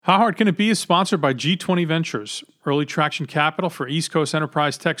How Hard Can It Be is sponsored by G20 Ventures, early traction capital for East Coast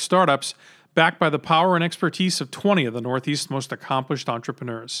enterprise tech startups, backed by the power and expertise of 20 of the Northeast's most accomplished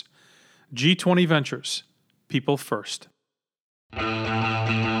entrepreneurs. G20 Ventures, people first.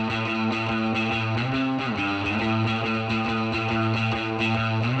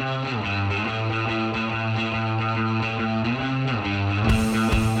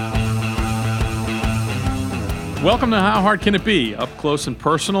 Welcome to How Hard Can It Be, up close and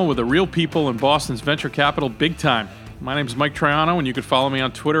personal with the real people in Boston's venture capital big time. My name is Mike Triano, and you can follow me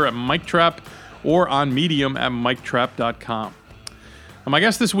on Twitter at MikeTrap or on Medium at MikeTrap.com. My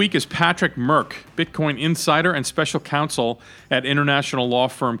guest this week is Patrick Merck, Bitcoin insider and special counsel at international law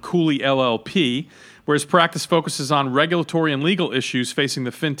firm Cooley LLP, where his practice focuses on regulatory and legal issues facing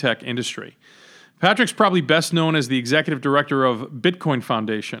the fintech industry. Patrick's probably best known as the executive director of Bitcoin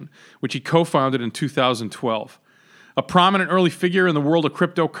Foundation, which he co-founded in 2012. A prominent early figure in the world of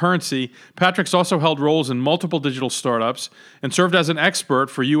cryptocurrency, Patrick's also held roles in multiple digital startups and served as an expert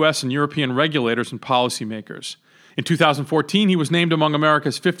for U.S. and European regulators and policymakers. In 2014, he was named among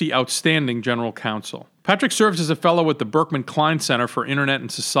America's 50 outstanding general counsel. Patrick serves as a fellow at the Berkman Klein Center for Internet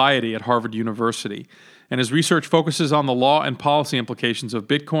and Society at Harvard University, and his research focuses on the law and policy implications of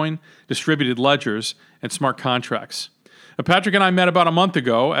Bitcoin, distributed ledgers, and smart contracts. Patrick and I met about a month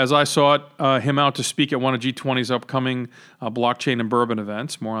ago as I sought him out to speak at one of G20's upcoming blockchain and bourbon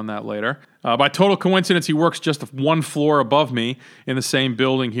events. More on that later. By total coincidence, he works just one floor above me in the same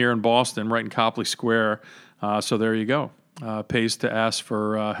building here in Boston, right in Copley Square. So there you go. Pays to ask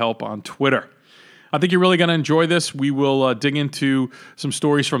for help on Twitter. I think you're really going to enjoy this. We will dig into some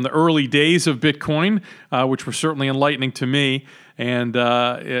stories from the early days of Bitcoin, which were certainly enlightening to me. And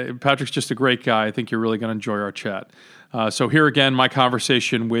Patrick's just a great guy. I think you're really going to enjoy our chat. So here again, my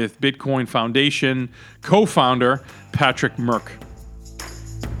conversation with Bitcoin Foundation co-founder Patrick Merck.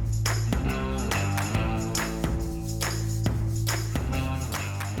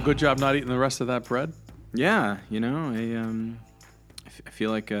 Good job not eating the rest of that bread. Yeah, I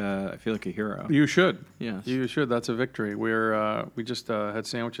feel like a hero. You should. Yes. You should. That's a victory. We just had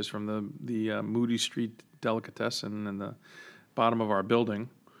sandwiches from the Moody Street Delicatessen in the bottom of our building.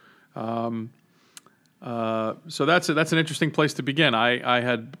 So that's an interesting place to begin.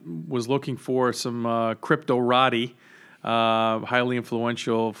 I was looking for some cryptorati, highly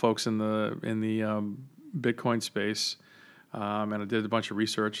influential folks in the Bitcoin space, and I did a bunch of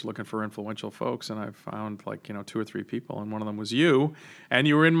research looking for influential folks, and I found 2 or 3 people, and one of them was you, and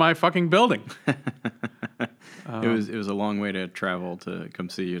you were in my fucking building. It was a long way to travel to come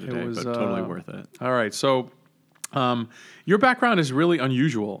see you today, but totally worth it. All right, so your background is really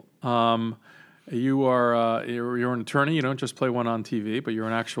unusual. You're an attorney. You don't just play one on TV, but you're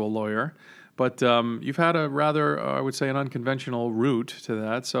an actual lawyer. But you've had a rather, I would say, an unconventional route to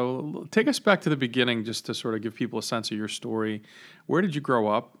that. So take us back to the beginning just to sort of give people a sense of your story. Where did you grow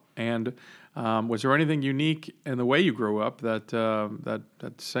up? And was there anything unique in the way you grew up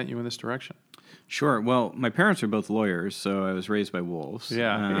that sent you in this direction? Sure. Well, my parents are both lawyers, so I was raised by wolves.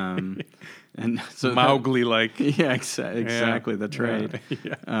 Yeah. And so Mowgli-like. Yeah, exactly. That's right.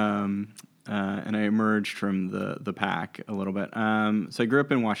 Yeah. And I emerged from the pack a little bit. So I grew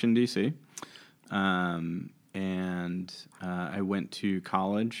up in Washington, D.C., and I went to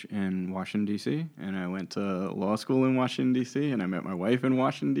college in Washington, D.C., and I went to law school in Washington, D.C., and I met my wife in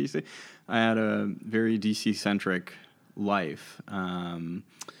Washington, D.C. I had a very D.C.-centric life, and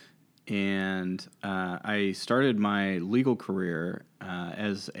I started my legal career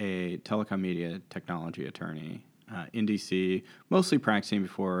as a telecom media technology attorney in D.C., mostly practicing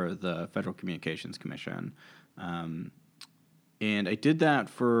before the Federal Communications Commission. And I did that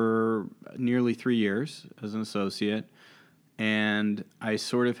for nearly 3 years as an associate, and I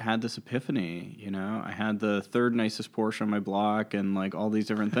sort of had this epiphany, I had the third nicest Porsche on my block and all these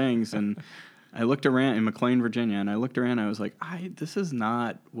different things, and I looked around in McLean, Virginia, and I looked around and I was like, this is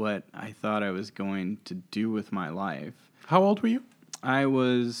not what I thought I was going to do with my life. How old were you? I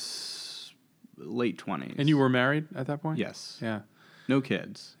was late 20s. And you were married at that point? Yes. Yeah. No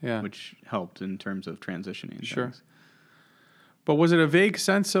kids. Yeah. Which helped in terms of transitioning. Sure. Things. But was it a vague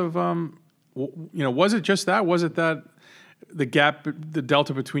sense of, was it just that? Was it that the gap, the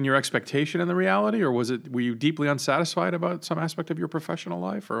delta between your expectation and the reality, or were you deeply unsatisfied about some aspect of your professional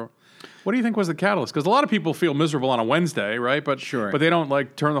life, or what do you think was the catalyst? Because a lot of people feel miserable on a Wednesday, right? But sure. But they don't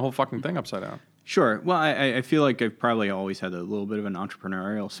turn the whole fucking thing upside down. Sure. Well, I feel like I've probably always had a little bit of an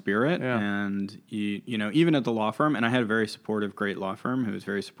entrepreneurial spirit, and even at the law firm, and I had a very supportive, great law firm who was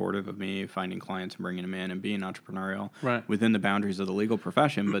very supportive of me finding clients and bringing them in and being entrepreneurial within the boundaries of the legal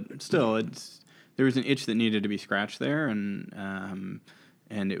profession. But still, there was an itch that needed to be scratched there, and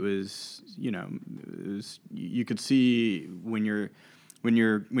and it was, you could see when you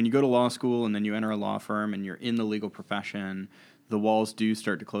go to law school and then you enter a law firm and you're in the legal profession, the walls do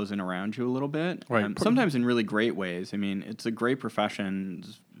start to close in around you a little bit. Right. Sometimes in really great ways. I mean, it's a great profession.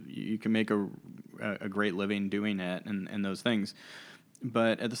 You can make a great living doing it and those things.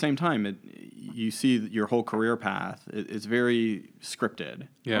 But at the same time, you see your whole career path. It's very scripted,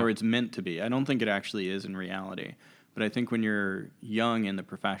 or it's meant to be. I don't think it actually is in reality. But I think when you're young in the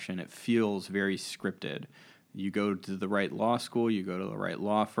profession, it feels very scripted. You go to the right law school, you go to the right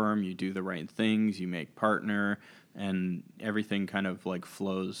law firm, you do the right things, you make partner, and everything kind of like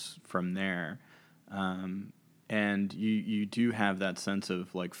flows from there. And you do have that sense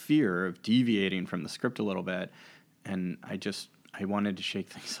of like fear of deviating from the script a little bit. And I wanted to shake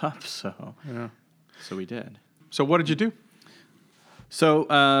things up, so we did. So what did you do? So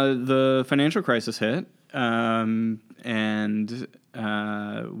the financial crisis hit, and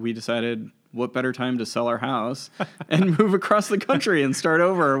we decided what better time to sell our house and move across the country and start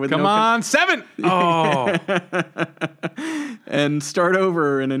over with seven. Oh, and start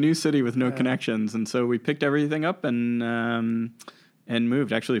over in a new city with no connections. And so we picked everything up and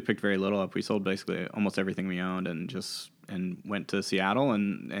moved. Actually, we picked very little up. We sold basically almost everything we owned and went to Seattle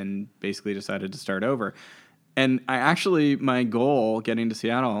and basically decided to start over. And my goal getting to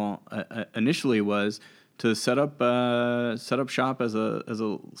Seattle initially was to set up shop as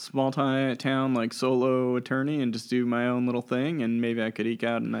a small town like solo attorney and just do my own little thing, and maybe I could eke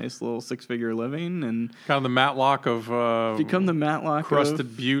out a nice little 6-figure living and kind of the Matlock of become the Matlock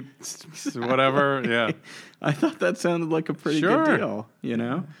crusted butte, whatever. Yeah, I thought that sounded like a pretty good deal,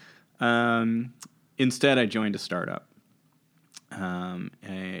 Instead, I joined a startup,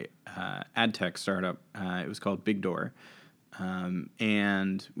 a ad tech startup. It was called Big Door.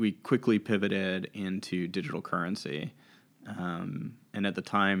 And we quickly pivoted into digital currency. And at the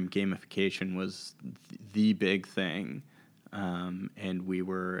time, gamification was the big thing. And we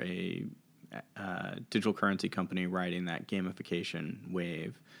were a digital currency company riding that gamification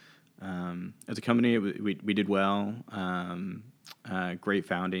wave. As a company, we did well. Great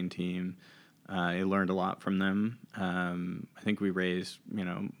founding team. I learned a lot from them. I think we raised,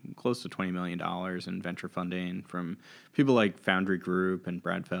 close to $20 million in venture funding from people like Foundry Group and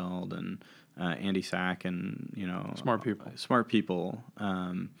Brad Feld and Andy Sack and, smart people.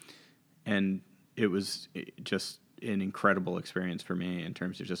 And it was just an incredible experience for me in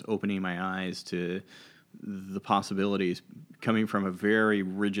terms of just opening my eyes to the possibilities coming from a very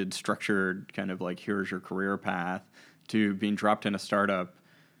rigid, structured kind of like, here's your career path, to being dropped in a startup,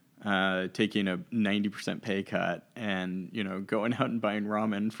 taking a 90% pay cut and, going out and buying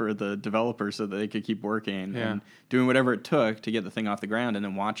ramen for the developers so that they could keep working and doing whatever it took to get the thing off the ground and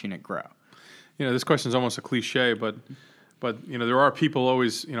then watching it grow. This question is almost a cliche, but there are people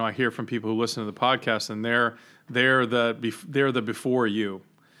always, I hear from people who listen to the podcast and they're the before you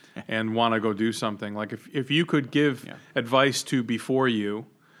and want to go do something. Like if you could give advice to before you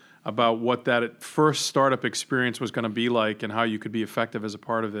about what that first startup experience was going to be like and how you could be effective as a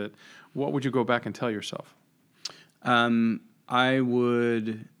part of it, what would you go back and tell yourself? I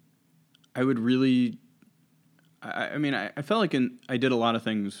would really, I felt like I did a lot of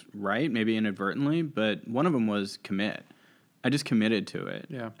things right, maybe inadvertently, but one of them was commit. I just committed to it.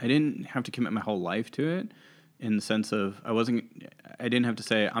 Yeah. I didn't have to commit my whole life to it in the sense of I didn't have to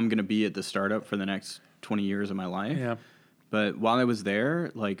say I'm going to be at the startup for the next 20 years of my life. Yeah. But while I was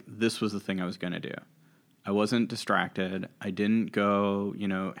there, like, this was the thing I was going to do. I wasn't distracted. I didn't go,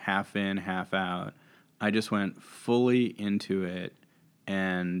 half in, half out. I just went fully into it,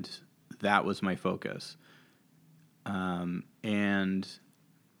 and that was my focus. And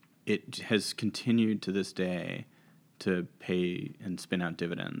it has continued to this day to pay and spin out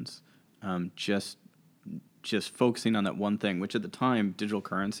dividends. Just focusing on that one thing, which at the time, digital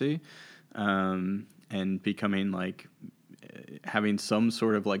currency, and becoming like having some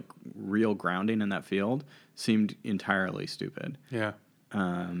sort of like real grounding in that field seemed entirely stupid. Yeah.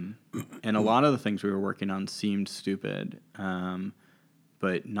 And a lot of the things we were working on seemed stupid,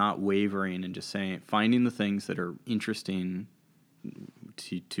 but not wavering and just finding the things that are interesting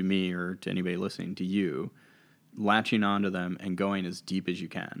to me or to anybody listening to you, latching onto them and going as deep as you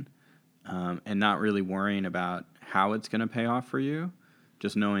can, and not really worrying about how it's going to pay off for you,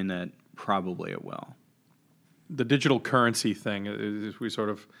 just knowing that probably it will. The digital currency thing, is we sort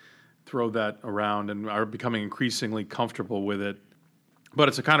of throw that around and are becoming increasingly comfortable with it. But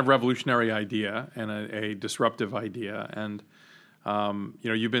it's a kind of revolutionary idea and a disruptive idea. And,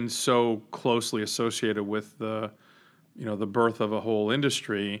 you've been so closely associated with the birth of a whole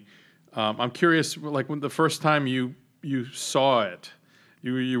industry. I'm curious, like when the first time you saw it,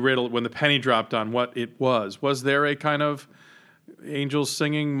 you riddled when the penny dropped on what it was. Was there a kind of angels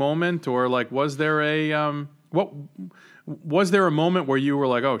singing moment, or like was there a what was there a moment where you were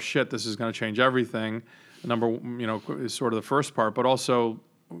like, oh shit, this is going to change everything? Is sort of the first part, but also,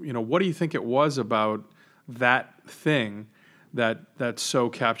 what do you think it was about that thing that so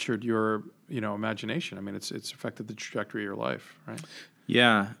captured your imagination? I mean, it's affected the trajectory of your life, right?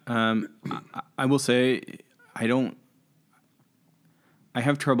 Yeah, I will say I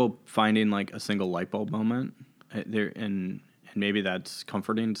have trouble finding like a single light bulb moment there, and maybe that's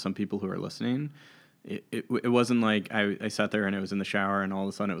comforting to some people who are listening. It wasn't like I sat there and it was in the shower and all of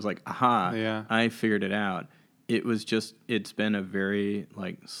a sudden it was like, aha, yeah. I figured it out. It was just, it's been a very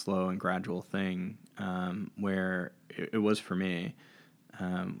like slow and gradual thing where it was for me,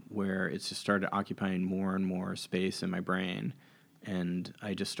 where it's just started occupying more and more space in my brain. And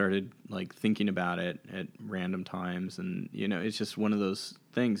I just started like thinking about it at random times. And, it's just one of those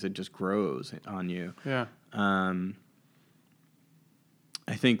things that just grows on you. Yeah.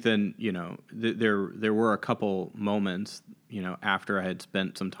 I think then, there were a couple moments, after I had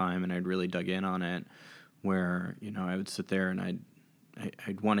spent some time and I'd really dug in on it, where, I would sit there and I'd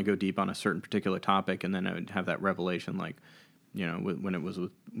want to go deep on a certain particular topic, and then I would have that revelation, like, when it was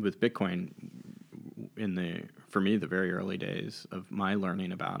with Bitcoin for me, the very early days of my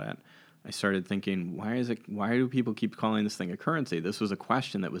learning about it, I started thinking, why do people keep calling this thing a currency? This was a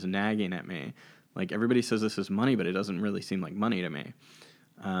question that was nagging at me. Like, everybody says this is money, but it doesn't really seem like money to me.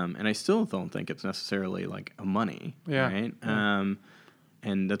 And I still don't think it's necessarily like a money, right? Yeah.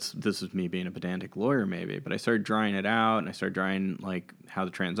 And this is me being a pedantic lawyer maybe, but I started drawing it out, and I started drawing like how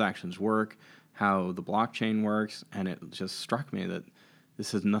the transactions work, how the blockchain works, and it just struck me that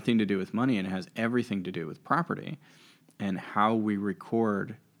this has nothing to do with money, and it has everything to do with property and how we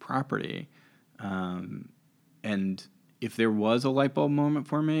record property. And if there was a light bulb moment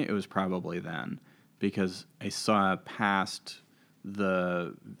for me, it was probably then, because I saw past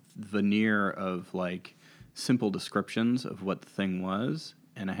the veneer of like simple descriptions of what the thing was,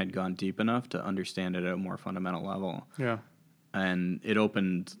 and I had gone deep enough to understand it at a more fundamental level. Yeah. And it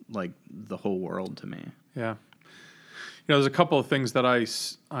opened like the whole world to me. Yeah. There's a couple of things that I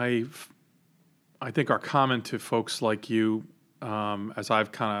think are common to folks like you, as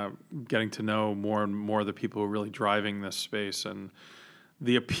I've kind of getting to know more and more of the people who are really driving this space, and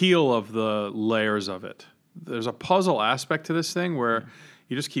the appeal of the layers of it. There's a puzzle aspect to this thing where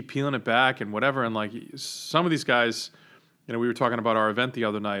you just keep peeling it back and whatever. And like some of these guys, we were talking about our event the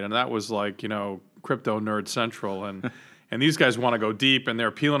other night, and that was like, crypto nerd central. And, and these guys want to go deep, and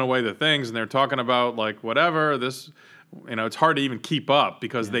they're peeling away the things, and they're talking about like whatever this, it's hard to even keep up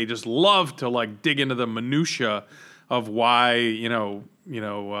because they just love to like dig into the minutia of why,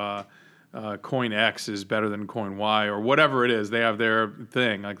 coin X is better than coin Y or whatever it is. They have their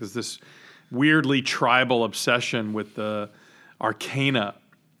thing. Like there's this weirdly tribal obsession with the arcana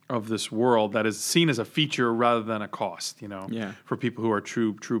of this world that is seen as a feature rather than a cost, for people who are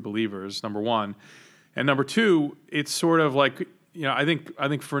true believers, number one. And number two, it's sort of like, I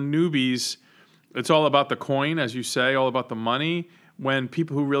think for newbies, it's all about the coin, as you say, all about the money. When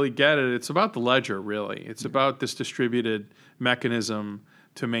people who really get it, it's about the ledger, really. It's about this distributed mechanism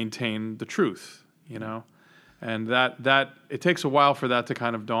to maintain the truth, And that it takes a while for that to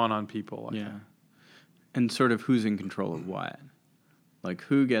kind of dawn on people. I think. And sort of who's in control of what? Like,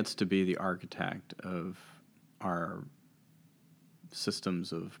 who gets to be the architect of our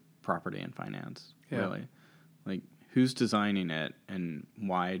systems of property and finance, really? Like, who's designing it, and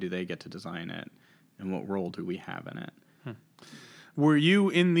why do they get to design it, and what role do we have in it? Were you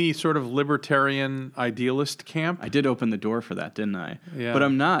in the sort of libertarian idealist camp? I did open the door for that, didn't I? Yeah. But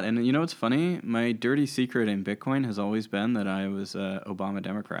I'm not. And you know what's funny? My dirty secret in Bitcoin has always been that I was an Obama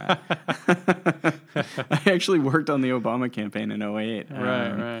Democrat. I actually worked on the Obama campaign in 2008.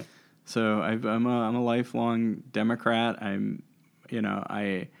 Right. So I'm a lifelong Democrat.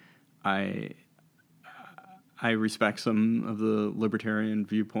 I respect some of the libertarian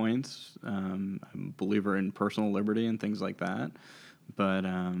viewpoints. I'm a believer in personal liberty and things like that. But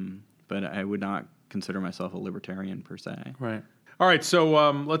I would not consider myself a libertarian per se. Right. All right,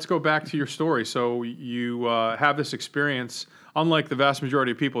 so let's go back to your story. So you have this experience. Unlike the vast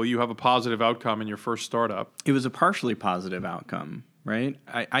majority of people, you have a positive outcome in your first startup. It was a partially positive outcome, right?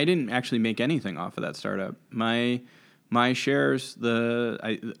 I didn't actually make anything off of that startup. My shares, the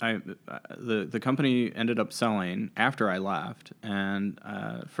company ended up selling after I left, and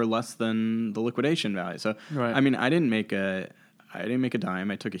for less than the liquidation value. So, right. I mean, I didn't make a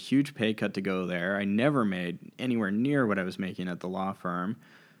dime. I took a huge pay cut to go there. I never made anywhere near what I was making at the law firm.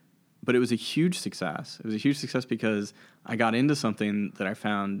 But it was a huge success. It was a huge success because I got into something that I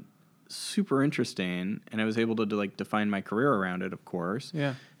found super interesting, and I was able to like define my career around it, of course.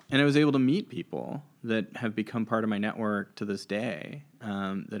 Yeah. And I was able to meet people that have become part of my network to this day,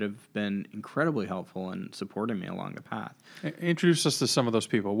 that have been incredibly helpful in supporting me along the path. Introduce us to some of those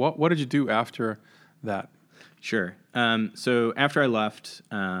people. What did you do after that? Sure. So after I left,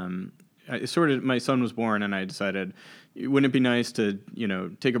 my son was born, and I decided, wouldn't it be nice to,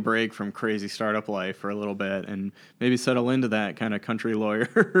 take a break from crazy startup life for a little bit and maybe settle into that kind of country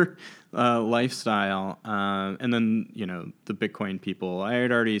lawyer lifestyle? And then, the Bitcoin people, I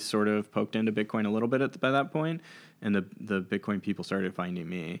had already sort of poked into Bitcoin a little bit by that point, and the Bitcoin people started finding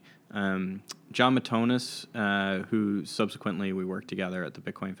me. John Matonis, who subsequently we worked together at the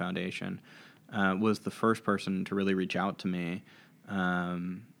Bitcoin Foundation, was the first person to really reach out to me.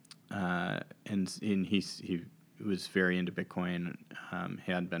 And he was very into Bitcoin,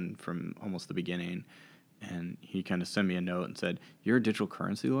 had been from almost the beginning, and he kind of sent me a note and said, "You're a digital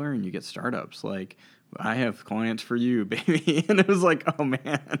currency lawyer and you get startups. Like, I have clients for you, baby." And it was like, oh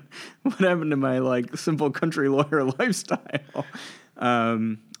man, what happened to my like simple country lawyer lifestyle?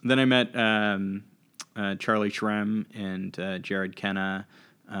 Then I met Charlie Shrem and Jared Kenna,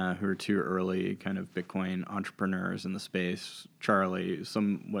 who are two early kind of Bitcoin entrepreneurs in the space. Charlie,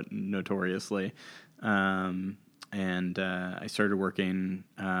 somewhat notoriously. And I started working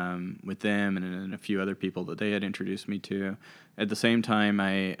with them and a few other people that they had introduced me to. At the same time,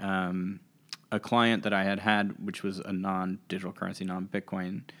 a client that I had, which was a non-digital currency,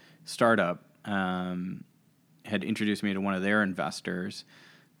 non-Bitcoin startup, had introduced me to one of their investors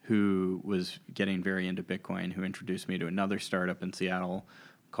who was getting very into Bitcoin, who introduced me to another startup in Seattle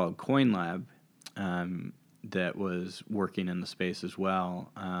called CoinLab, that was working in the space as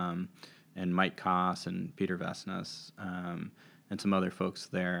well. And Mike Koss and Peter Vesnas, and some other folks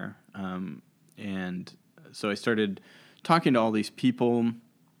there. And so I started talking to all these people.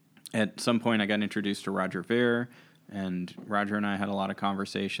 At some point, I got introduced to Roger Ver, and Roger and I had a lot of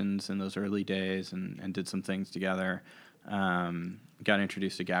conversations in those early days and did some things together. Got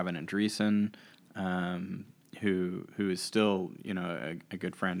introduced to Gavin Andreessen, who is still, a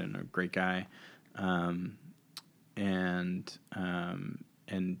good friend and a great guy. And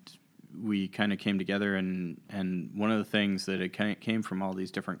we kind of came together, and one of the things that it kind of came from all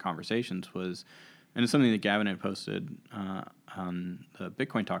these different conversations was, and it's something that Gavin had posted on the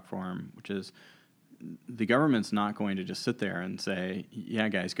Bitcoin Talk forum, which is the government's not going to just sit there and say, yeah,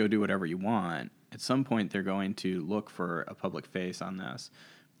 guys, go do whatever you want. At some point, they're going to look for a public face on this,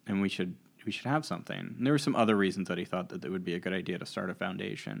 and we should have something. And there were some other reasons that he thought that it would be a good idea to start a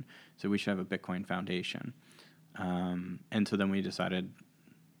foundation. So we should have a Bitcoin Foundation. And so then we decided,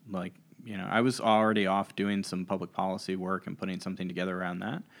 I was already off doing some public policy work and putting something together around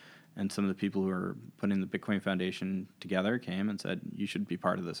that. And some of the people who were putting the Bitcoin Foundation together came and said, you should be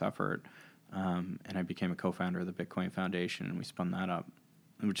part of this effort. And I became a co-founder of the Bitcoin Foundation, and we spun that up,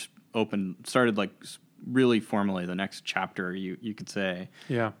 which started like really formally the next chapter, you could say,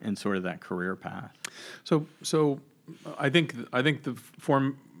 in sort of that career path. So I think the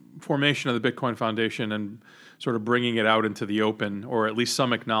formation of the Bitcoin Foundation and sort of bringing it out into the open, or at least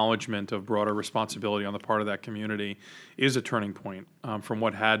some acknowledgement of broader responsibility on the part of that community, is a turning point from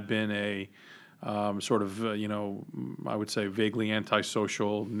what had been a sort of, I would say vaguely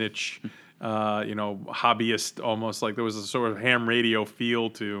antisocial niche, hobbyist, almost like there was a sort of ham radio feel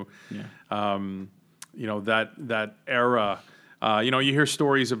to, that era. You hear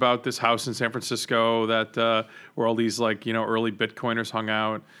stories about this house in San Francisco that where all these early Bitcoiners hung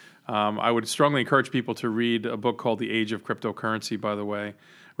out. I would strongly encourage people to read a book called The Age of Cryptocurrency, by the way,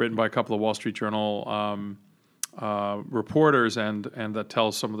 written by a couple of Wall Street Journal reporters, and that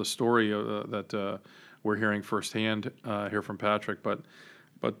tells some of the story that we're hearing firsthand here from Patrick. But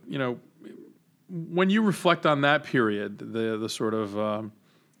when you reflect on that period, the sort of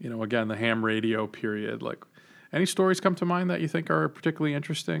again, the ham radio period, like, any stories come to mind that you think are particularly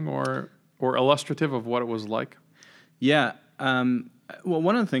interesting or illustrative of what it was like? Yeah. Well,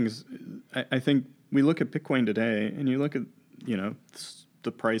 one of the things, I think we look at Bitcoin today, and you look at,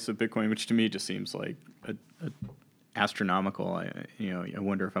 the price of Bitcoin, which to me just seems like a astronomical. I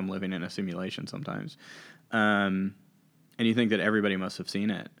wonder if I'm living in a simulation sometimes. And you think that everybody must have seen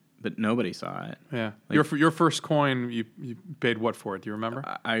it, but nobody saw it. Yeah. Your first coin, you paid what for it? Do you remember?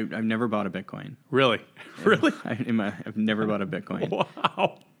 I've never bought a Bitcoin. Really? Really? I've never bought a Bitcoin.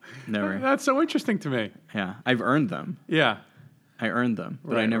 Wow. Never. That's so interesting to me. Yeah. I've earned them. Yeah. I earned them,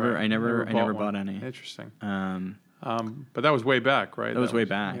 but I never bought any. Interesting. But that was way back, right? That was way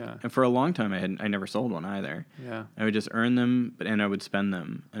back. Yeah. And for a long time, I never sold one either. Yeah. I would just earn them, and I would spend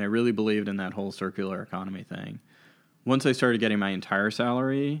them. And I really believed in that whole circular economy thing. Once I started getting my entire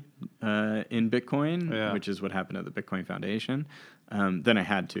salary in Bitcoin, which is what happened at the Bitcoin Foundation, then I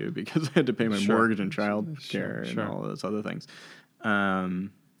had to, because I had to pay my mortgage and child care and all those other things.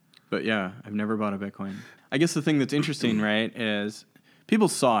 But yeah, I've never bought a Bitcoin. I guess the thing that's interesting, right, is people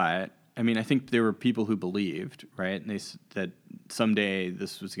saw it. I mean, I think there were people who believed, right, and that someday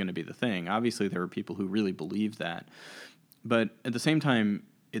this was going to be the thing. Obviously, there were people who really believed that. But at the same time,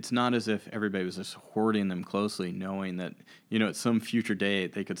 it's not as if everybody was just hoarding them closely, knowing that, at some future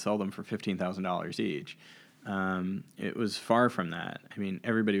date they could sell them for $15,000 each. It was far from that. I mean,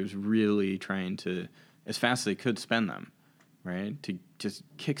 everybody was really trying to, as fast as they could, spend them, right, to just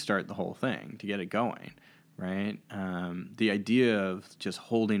kickstart the whole thing, to get it going, right? The idea of just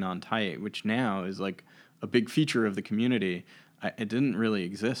holding on tight, which now is like a big feature of the community, it didn't really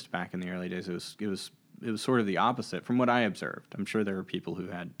exist back in the early days. It was sort of the opposite from what I observed. I'm sure there were people who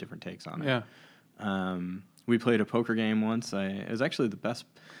had different takes on it. Yeah. We played a poker game once. It was actually the best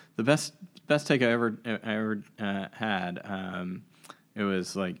take I ever had. It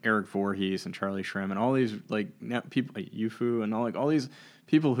was like Eric Voorhees and Charlie Shrem and all these like people like Yufu and all these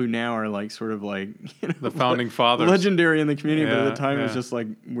people who now are like sort of like the founding fathers, legendary in the community. But at the time it was just like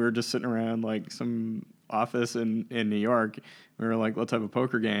we're just sitting around like some office in New York. We were like, let's have a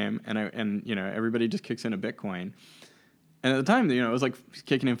poker game, and everybody just kicks in a Bitcoin. And at the time, it was like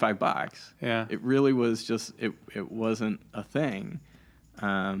kicking in $5. Yeah, it really was just it wasn't a thing.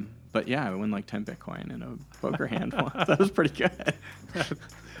 But yeah, I won like 10 Bitcoin in a poker hand once. That was pretty good.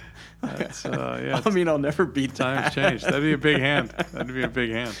 That's, yeah. I mean, I'll never beat that. Times change. That'd be a big hand. That'd be a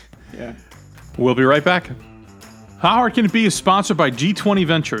big hand. Yeah. We'll be right back. How Hard Can It Be is sponsored by G20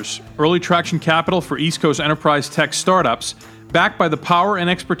 Ventures, early traction capital for East Coast enterprise tech startups, backed by the power and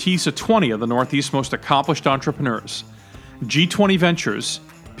expertise of 20 of the Northeast's most accomplished entrepreneurs. G20 Ventures,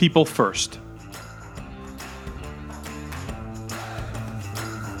 people first.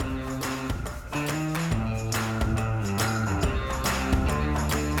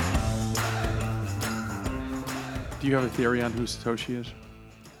 Do you have a theory on who Satoshi is?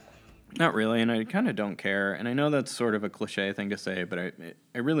 Not really, and I kind of don't care. And I know that's sort of a cliche thing to say, but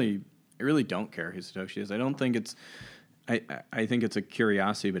I really don't care who Satoshi is. I don't think it's. I think it's a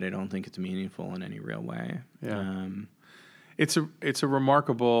curiosity, but I don't think it's meaningful in any real way. Yeah. It's a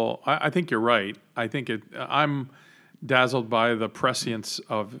remarkable. I think you're right. I think I'm dazzled by the prescience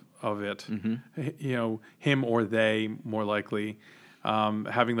of it. Mm-hmm. Him or they, more likely,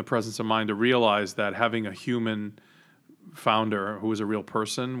 having the presence of mind to realize that having a human founder who was a real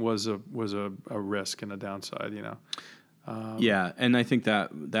person was a risk and a downside. Yeah, and I think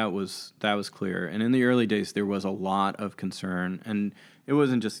that was clear. And in the early days, there was a lot of concern, and it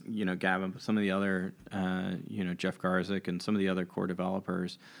wasn't just Gavin, but some of the other Jeff Garzik and some of the other core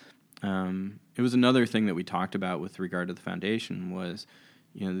developers. It was another thing that we talked about with regard to the foundation was,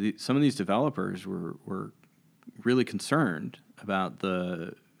 some of these developers were really concerned about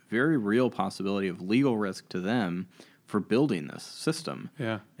the very real possibility of legal risk to them for building this system.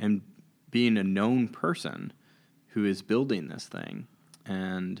 Yeah, and being a known person who is building this thing.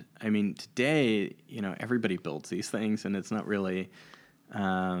 And I mean, today, everybody builds these things, and it's not really,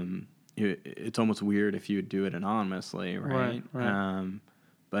 it's almost weird if you would do it anonymously, right?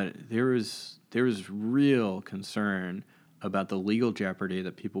 But there was real concern about the legal jeopardy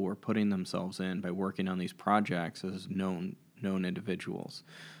that people were putting themselves in by working on these projects as known individuals.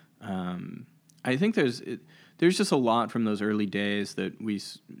 I think there's just a lot from those early days that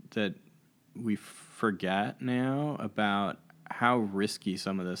we forget now about how risky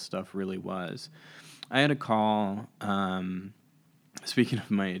some of this stuff really was. I had a call, speaking of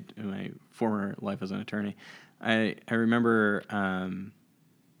my former life as an attorney, I remember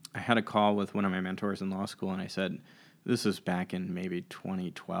I had a call with one of my mentors in law school, and I said, this is back in maybe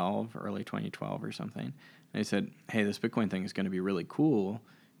 2012, early 2012 or something. And I said, hey, this Bitcoin thing is going to be really cool.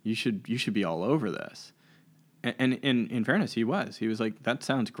 You should be all over this. And in fairness, he was. He was like, that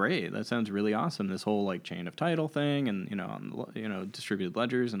sounds great. That sounds really awesome. This whole like chain of title thing, and distributed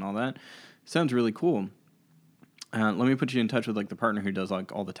ledgers and all that sounds really cool. Let me put you in touch with like the partner who does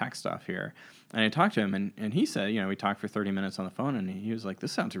like all the tech stuff here. And I talked to him, and he said, we talked for 30 minutes on the phone, and he was like,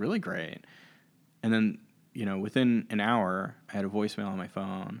 this sounds really great. And then within an hour, I had a voicemail on my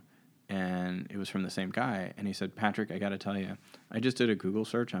phone, and it was from the same guy. And he said, Patrick, I got to tell you, I just did a Google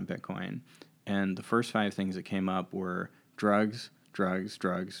search on Bitcoin. And the first 5 things that came up were drugs, drugs,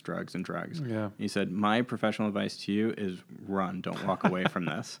 drugs, drugs, and drugs. Yeah. He said, my professional advice to you is run. Don't walk away from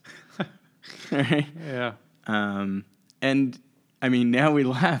this. Right? Yeah. And I mean, now we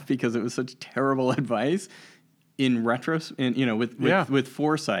laugh because it was such terrible advice. In retrospect, with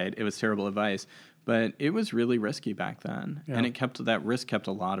foresight, it was terrible advice. But it was really risky back then, and that risk kept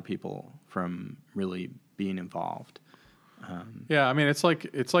a lot of people from really being involved. I mean, it's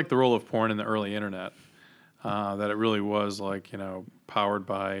like the role of porn in the early internet, that it really was like, powered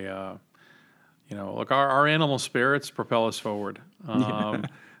by, look, our animal spirits propel us forward.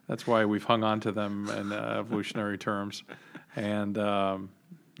 That's why we've hung on to them in evolutionary terms. And, I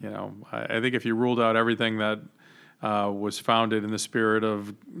think if you ruled out everything that was founded in the spirit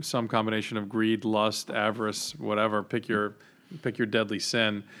of some combination of greed, lust, avarice, whatever, pick your deadly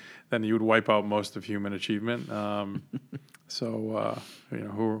sin, then you would wipe out most of human achievement. Who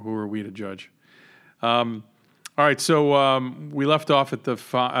are we to judge? All right, so we left off at the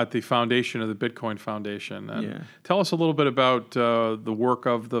foundation of the Bitcoin Foundation. And tell us a little bit about the work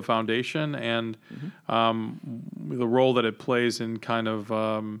of the foundation and the role that it plays in kind of,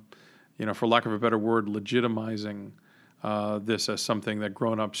 for lack of a better word, legitimizing this as something that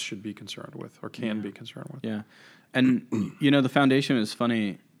grown-ups should be concerned with or can be concerned with. Yeah, and the foundation is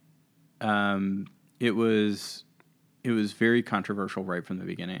funny. It was very controversial right from the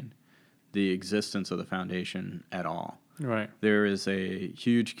beginning, the existence of the foundation at all. Right. There is a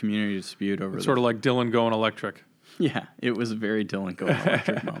huge community dispute over it's sort of like Dylan going electric. Yeah, it was a very Dylan going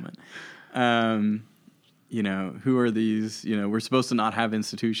electric moment. Who are these? We're supposed to not have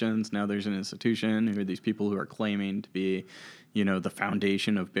institutions. Now there's an institution. Who are these people who are claiming to be, the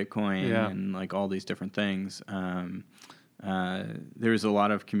foundation of Bitcoin and like all these different things? There's a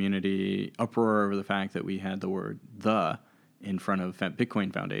lot of community uproar over the fact that we had the word "the" in front of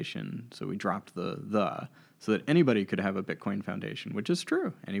Bitcoin Foundation, so we dropped the so that anybody could have a Bitcoin Foundation, which is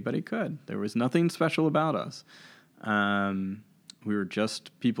true. Anybody could. There was nothing special about us. We were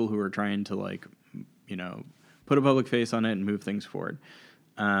just people who were trying to put a public face on it and move things forward.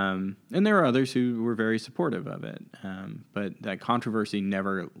 And there are others who were very supportive of it, but that controversy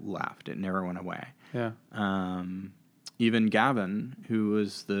never left. It never went away. Yeah. Even Gavin, who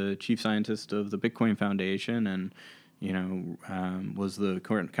was the chief scientist of the Bitcoin Foundation and was the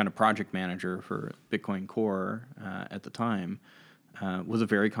kind of project manager for Bitcoin Core at the time, was a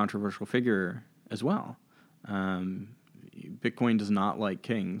very controversial figure as well. Bitcoin does not like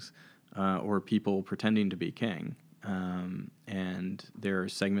kings or people pretending to be king. And there are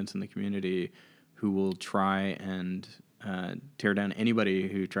segments in the community who will try and tear down anybody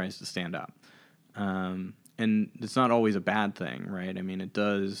who tries to stand up. And it's not always a bad thing, right? I mean, it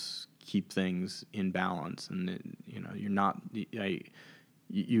does keep things in balance, and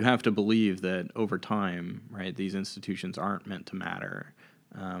you have to believe that over time, right, these institutions aren't meant to matter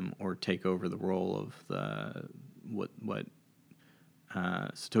or take over the role of what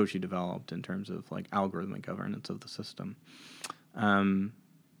Satoshi developed in terms of like algorithmic governance of the system.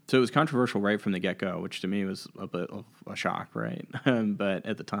 So it was controversial right from the get-go, which to me was a bit of a shock, right? But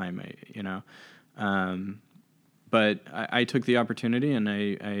at the time, but I took the opportunity and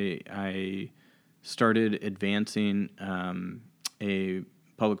I started advancing a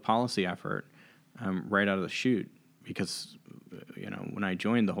public policy effort right out of the chute because when I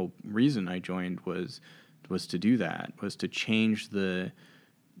joined, the whole reason I joined was to do that, was to change the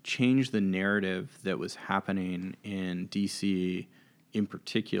narrative that was happening in D.C. in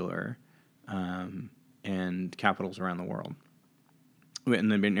particular and capitals around the world. And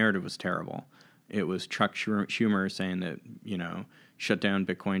the narrative was terrible. It was Chuck Schumer saying that, shut down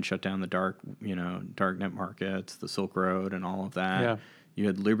Bitcoin, shut down the darknet markets, the Silk Road, and all of that. Yeah. You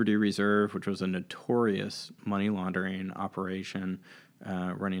had Liberty Reserve, which was a notorious money laundering operation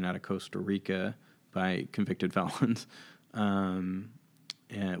running out of Costa Rica by convicted felons,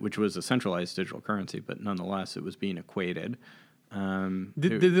 which was a centralized digital currency, but nonetheless, it was being equated.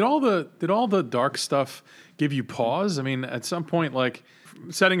 Did all the dark stuff give you pause? I mean, at some point, like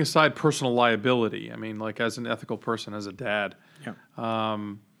setting aside personal liability, I mean, like as an ethical person, as a dad,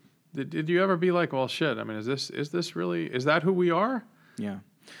 did you ever be like, well, shit? I mean, is that who we are? Yeah,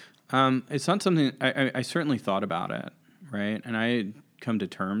 it's not something I certainly thought about it, right? And I had come to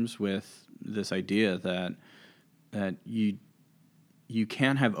terms with this idea that you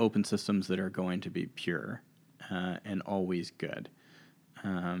can't have open systems that are going to be pure. And always good.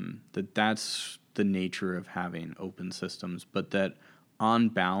 That's the nature of having open systems, but that on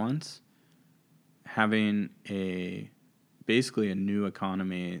balance, having basically a new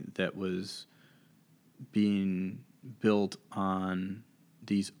economy that was being built on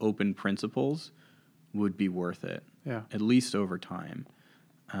these open principles would be worth it. Yeah. At least over time.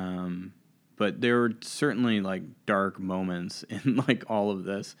 But there were certainly like dark moments in like all of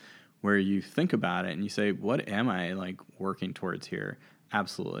this where you think about it and you say, what am I like working towards here?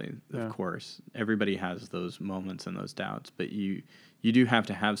 Absolutely. Of course. Everybody has those moments and those doubts, but you do have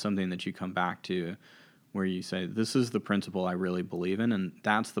to have something that you come back to where you say, this is the principle I really believe in, and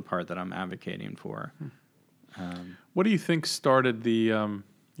that's the part that I'm advocating for. What do you think started the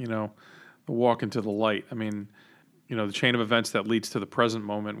walk into the light? I mean, the chain of events that leads to the present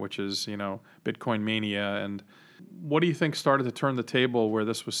moment, which is, Bitcoin mania. And what do you think started to turn the table where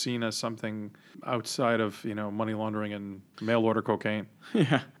this was seen as something outside of, money laundering and mail order cocaine?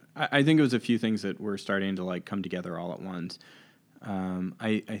 Yeah. I think it was a few things that were starting to like come together all at once.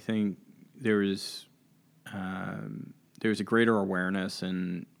 I think there was a greater awareness,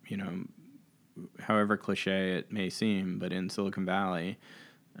 and however cliche it may seem, but in Silicon Valley,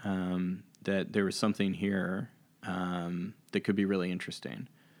 that there was something here that could be really interesting.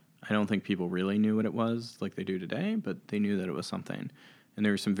 I don't think people really knew what it was like they do today, but they knew that it was something. And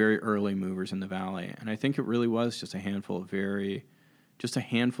there were some very early movers in the Valley, and I think it really was just a handful of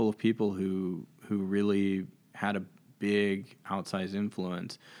people who really had a big outsized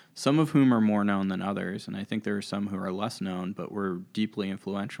influence, some of whom are more known than others, and I think there are some who are less known but were deeply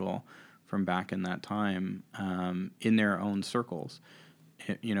influential from back in that time in their own circles.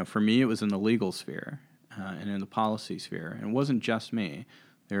 For me, it was in the legal sphere and in the policy sphere, and it wasn't just me.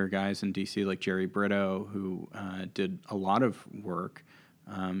 There are guys in D.C. like Jerry Brito who did a lot of work.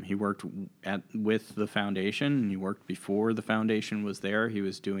 He worked with the foundation, and he worked before the foundation was there. He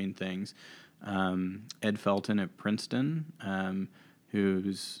was doing things. Ed Felton at Princeton,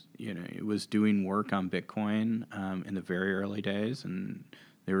 who's was doing work on Bitcoin in the very early days, and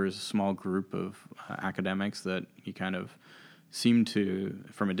there was a small group of academics that he kind of seemed to,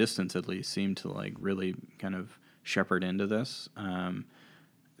 from a distance at least, like really kind of shepherd into this.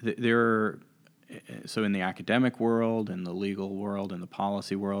 So in the academic world, in the legal world, in the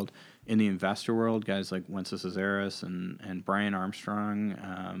policy world, in the investor world, guys like Wences Casares and Brian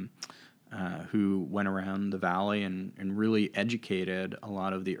Armstrong, who went around the Valley and really educated a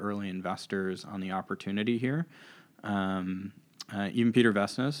lot of the early investors on the opportunity here. Even Peter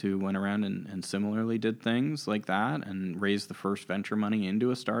Vesnes, who went around and similarly did things like that and raised the first venture money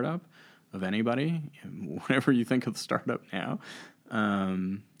into a startup of anybody, whatever you think of the startup now.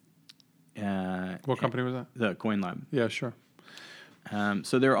 What company was that? The CoinLab. Yeah, sure.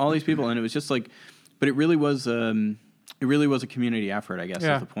 So there are all these people, and it was just like, but it really was a community effort, I guess,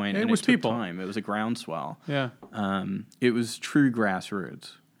 is the point. It and was it people. took time. It was a groundswell. Yeah. It was true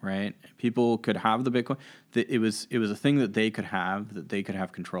grassroots, right? People could have the Bitcoin. It was a thing that they could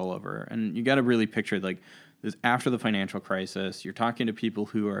have control over. And you got to really picture like this after the financial crisis. You're talking to people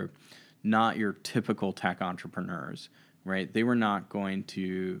who are not your typical tech entrepreneurs, right? They were not going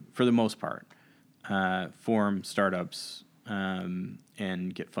to, for the most part, form startups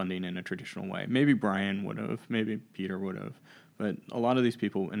and get funding in a traditional way. Maybe Brian would have, maybe Peter would have, but a lot of these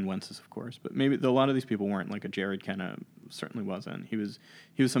people, and Wences, of course, but maybe a lot of these people weren't like a Jared Kenna. Certainly wasn't. He was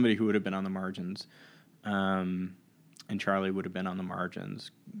somebody who would have been on the margins, and Charlie would have been on the margins.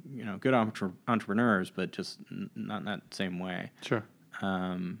 Good entrepreneurs, but just not in that same way. Sure.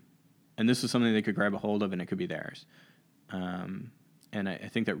 And this is something they could grab a hold of, and it could be theirs. And I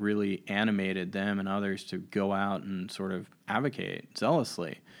think that really animated them and others to go out and sort of advocate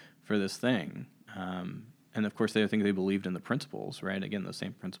zealously for this thing. And of course, I think they believed in the principles, right? Again, the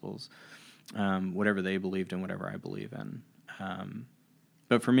same principles, whatever they believed in, whatever I believe in.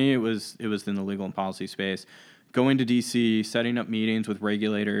 But for me, it was in the legal and policy space. Going to D.C., setting up meetings with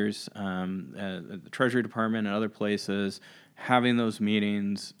regulators, at the Treasury Department and other places, having those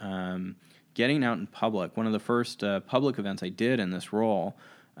meetings, getting out in public. One of the first public events I did in this role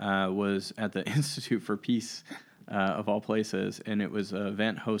was at the Institute for Peace, of all places, and it was an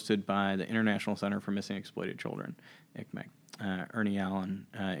event hosted by the International Center for Missing and Exploited Children, ICMEC. Ernie Allen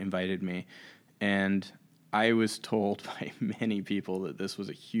invited me, and I was told by many people that this was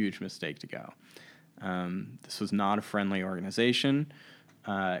a huge mistake to go. This was not a friendly organization.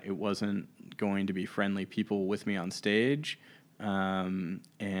 It wasn't going to be friendly people with me on stage.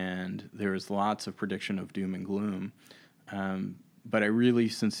 And there was lots of prediction of doom and gloom. But I really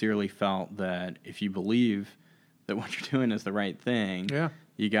sincerely felt that if you believe that what you're doing is the right thing,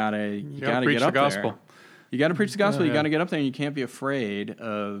 you gotta get up there. You gotta preach the gospel. You gotta get up there, and you can't be afraid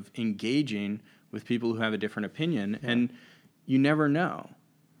of engaging with people who have a different opinion. Yeah. And you never know,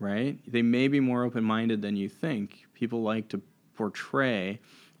 right? They may be more open-minded than you think. People like to portray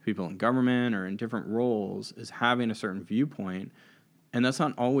people in government or in different roles as having a certain viewpoint, and that's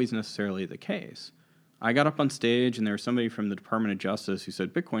not always necessarily the case. I got up on stage, and there was somebody from the Department of Justice who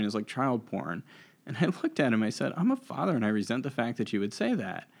said, Bitcoin is like child porn. And I looked at him, I said, I'm a father, and I resent the fact that you would say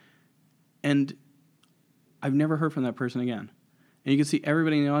that. And I've never heard from that person again. And you can see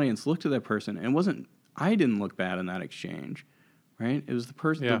everybody in the audience looked at that person, and I didn't look bad in that exchange, right? It was the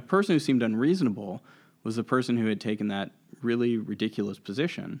person who seemed unreasonable was the person who had taken that really ridiculous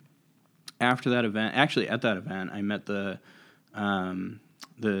position. After that event, actually at that event, I met the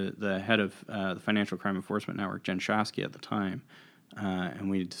head of the Financial Crime Enforcement Network, Jen Shasky, at the time, and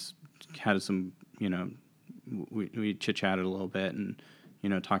we just had some, we chit-chatted a little bit and,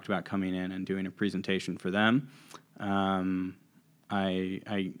 talked about coming in and doing a presentation for them. I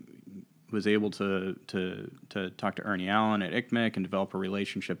was able to talk to Ernie Allen at ICMIC and develop a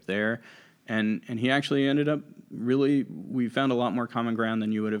relationship there, and he actually ended up we found a lot more common ground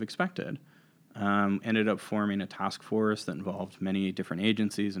than you would have expected. Ended up forming a task force that involved many different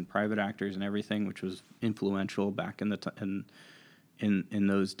agencies and private actors and everything, which was influential back in in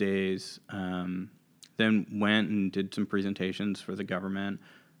those days. Then went and did some presentations for the government.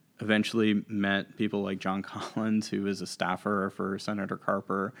 Eventually met people like John Collins, who was a staffer for Senator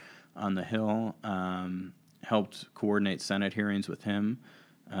Carper on the Hill. Helped coordinate Senate hearings with him.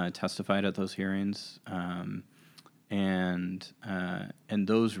 Testified at those hearings. And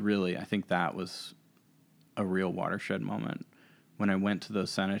those really, I think that was a real watershed moment when I went to those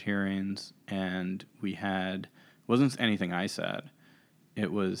Senate hearings, and wasn't anything I said. It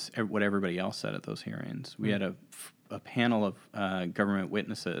was what everybody else said at those hearings. We had a panel of government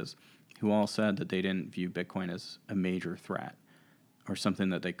witnesses who all said that they didn't view Bitcoin as a major threat or something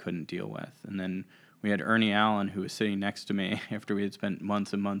that they couldn't deal with. And then we had Ernie Allen, who was sitting next to me after we had spent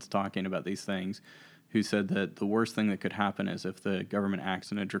months and months talking about these things, who said that the worst thing that could happen is if the government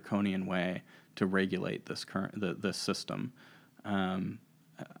acts in a draconian way to regulate this system.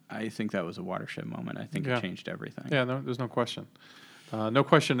 I think that was a watershed moment. I think it changed everything. Yeah, no, there's no question. No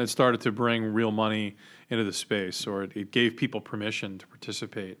question it started to bring real money into the space, or it gave people permission to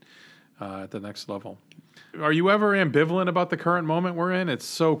participate at the next level. Are you ever ambivalent about the current moment we're in? It's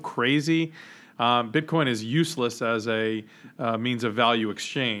so crazy. Bitcoin is useless as a means of value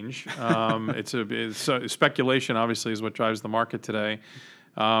exchange. It's speculation, obviously, is what drives the market today.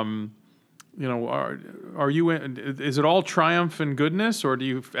 Are you? Is it all triumph and goodness, or do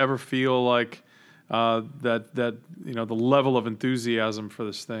you ever feel like that the level of enthusiasm for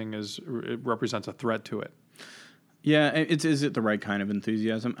this thing it represents a threat to it? Yeah, is it the right kind of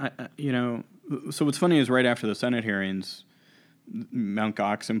enthusiasm? So what's funny is right after the Senate hearings, Mt.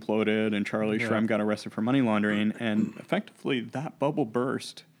 Gox imploded and Charlie Shrem got arrested for money laundering, and effectively that bubble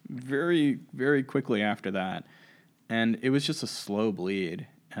burst very, very quickly after that. And it was just a slow bleed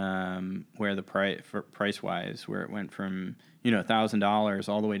where the price-wise, where it went from $1,000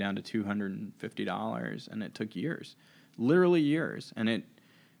 all the way down to $250, and it took years, literally years. And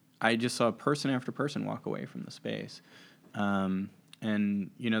I just saw person after person walk away from the space, and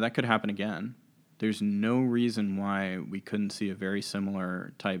that could happen again. There's no reason why we couldn't see a very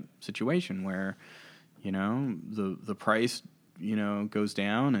similar type situation where, the price, goes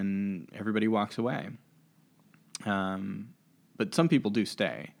down and everybody walks away. But some people do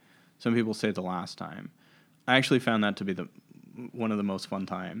stay. Some people stay the last time. I actually found that to be one of the most fun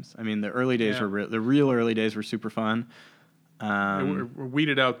times. I mean, the early days the real early days were super fun. We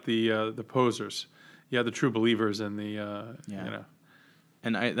weeded out the posers. Yeah, the true believers and the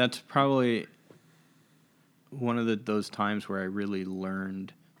And that's probably one of those times where I really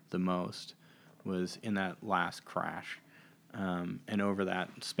learned the most was in that last crash. And over that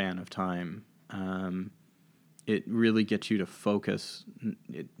span of time, it really gets you to focus.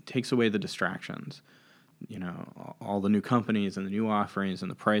 It takes away the distractions. All the new companies and the new offerings and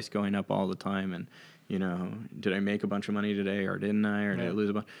the price going up all the time. And, did I make a bunch of money today or didn't I? Or did I lose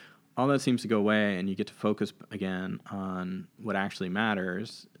a bunch? All that seems to go away, and you get to focus again on what actually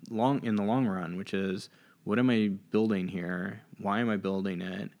matters in the long run, which is, what am I building here? Why am I building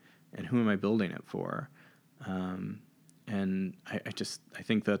it? And who am I building it for? And I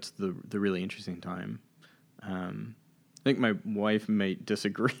think that's the really interesting time. I think my wife might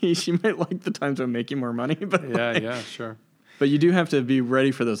disagree. She might like the times I'm making more money, but sure. But you do have to be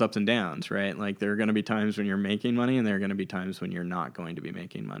ready for those ups and downs, right? Like there are going to be times when you're making money, and there are going to be times when you're not going to be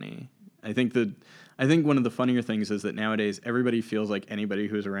making money. I think one of the funnier things is that nowadays everybody feels like anybody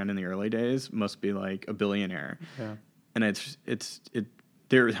who's around in the early days must be like a billionaire. Yeah. And I'm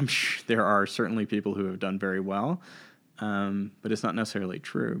sure there are certainly people who have done very well, but it's not necessarily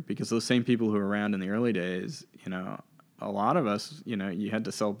true, because those same people who were around in the early days, a lot of us, you had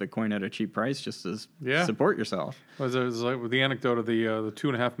to sell Bitcoin at a cheap price just to support yourself. It was like the anecdote of the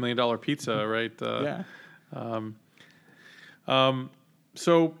 $2.5 million pizza, right? Yeah.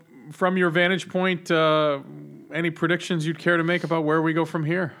 So from your vantage point, any predictions you'd care to make about where we go from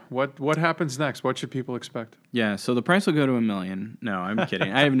here? What happens next? What should people expect? Yeah, so the price will go to $1 million. No, I'm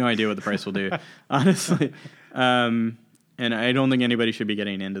kidding. I have no idea what the price will do, honestly. And I don't think anybody should be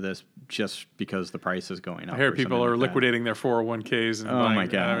getting into this just because the price is going up. I hear people are liquidating their 401ks. And my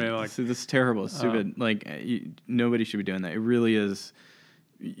God. See, this is terrible. It's stupid. Nobody should be doing that. It really is.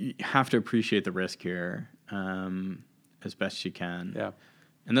 You have to appreciate the risk here as best you can. Yeah.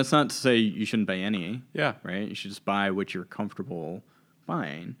 And that's not to say you shouldn't buy any. Yeah. Right? You should just buy what you're comfortable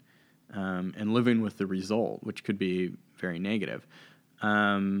buying and living with the result, which could be very negative.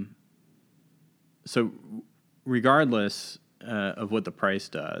 So regardless of what the price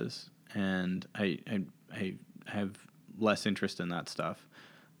does, and I have less interest in that stuff,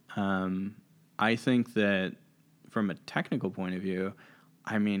 I think that from a technical point of view,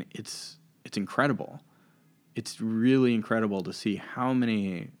 I mean, it's incredible. It's really incredible to see how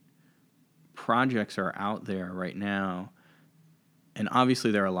many projects are out there right now. And obviously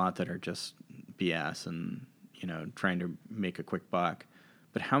there are a lot that are just BS and, trying to make a quick buck.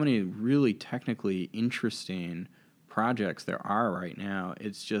 But how many really technically interesting projects there are right now.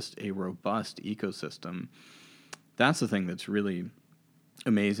 It's just a robust ecosystem. That's the thing that's really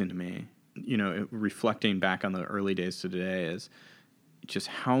amazing to me. Reflecting back on the early days to today is just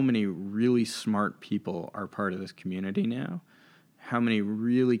how many really smart people are part of this community now. How many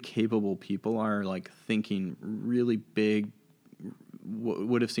really capable people are thinking really big,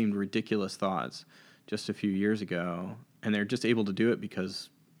 would have seemed ridiculous thoughts just a few years ago, and they're just able to do it because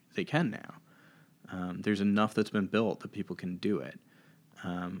they can now. There's enough that's been built that people can do it.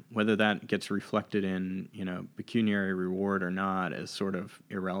 Whether that gets reflected in pecuniary reward or not is sort of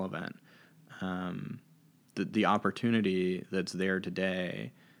irrelevant. The opportunity that's there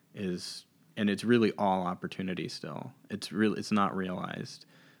today is, and it's really all opportunity still. It's not realized.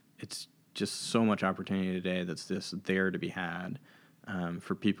 It's just so much opportunity today that's just there to be had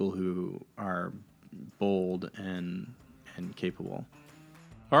for people who are bold and capable.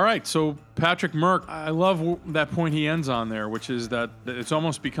 All right, so Patrick Merck, I love that point he ends on there, which is that it's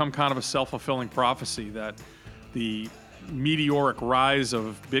almost become kind of a self-fulfilling prophecy that the meteoric rise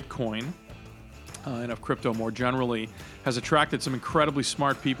of Bitcoin and of crypto more generally has attracted some incredibly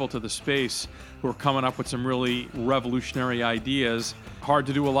smart people to the space who are coming up with some really revolutionary ideas. Hard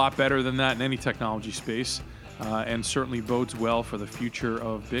to do a lot better than that in any technology space, and certainly bodes well for the future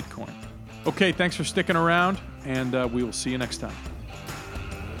of Bitcoin. Okay, thanks for sticking around, and we will see you next time.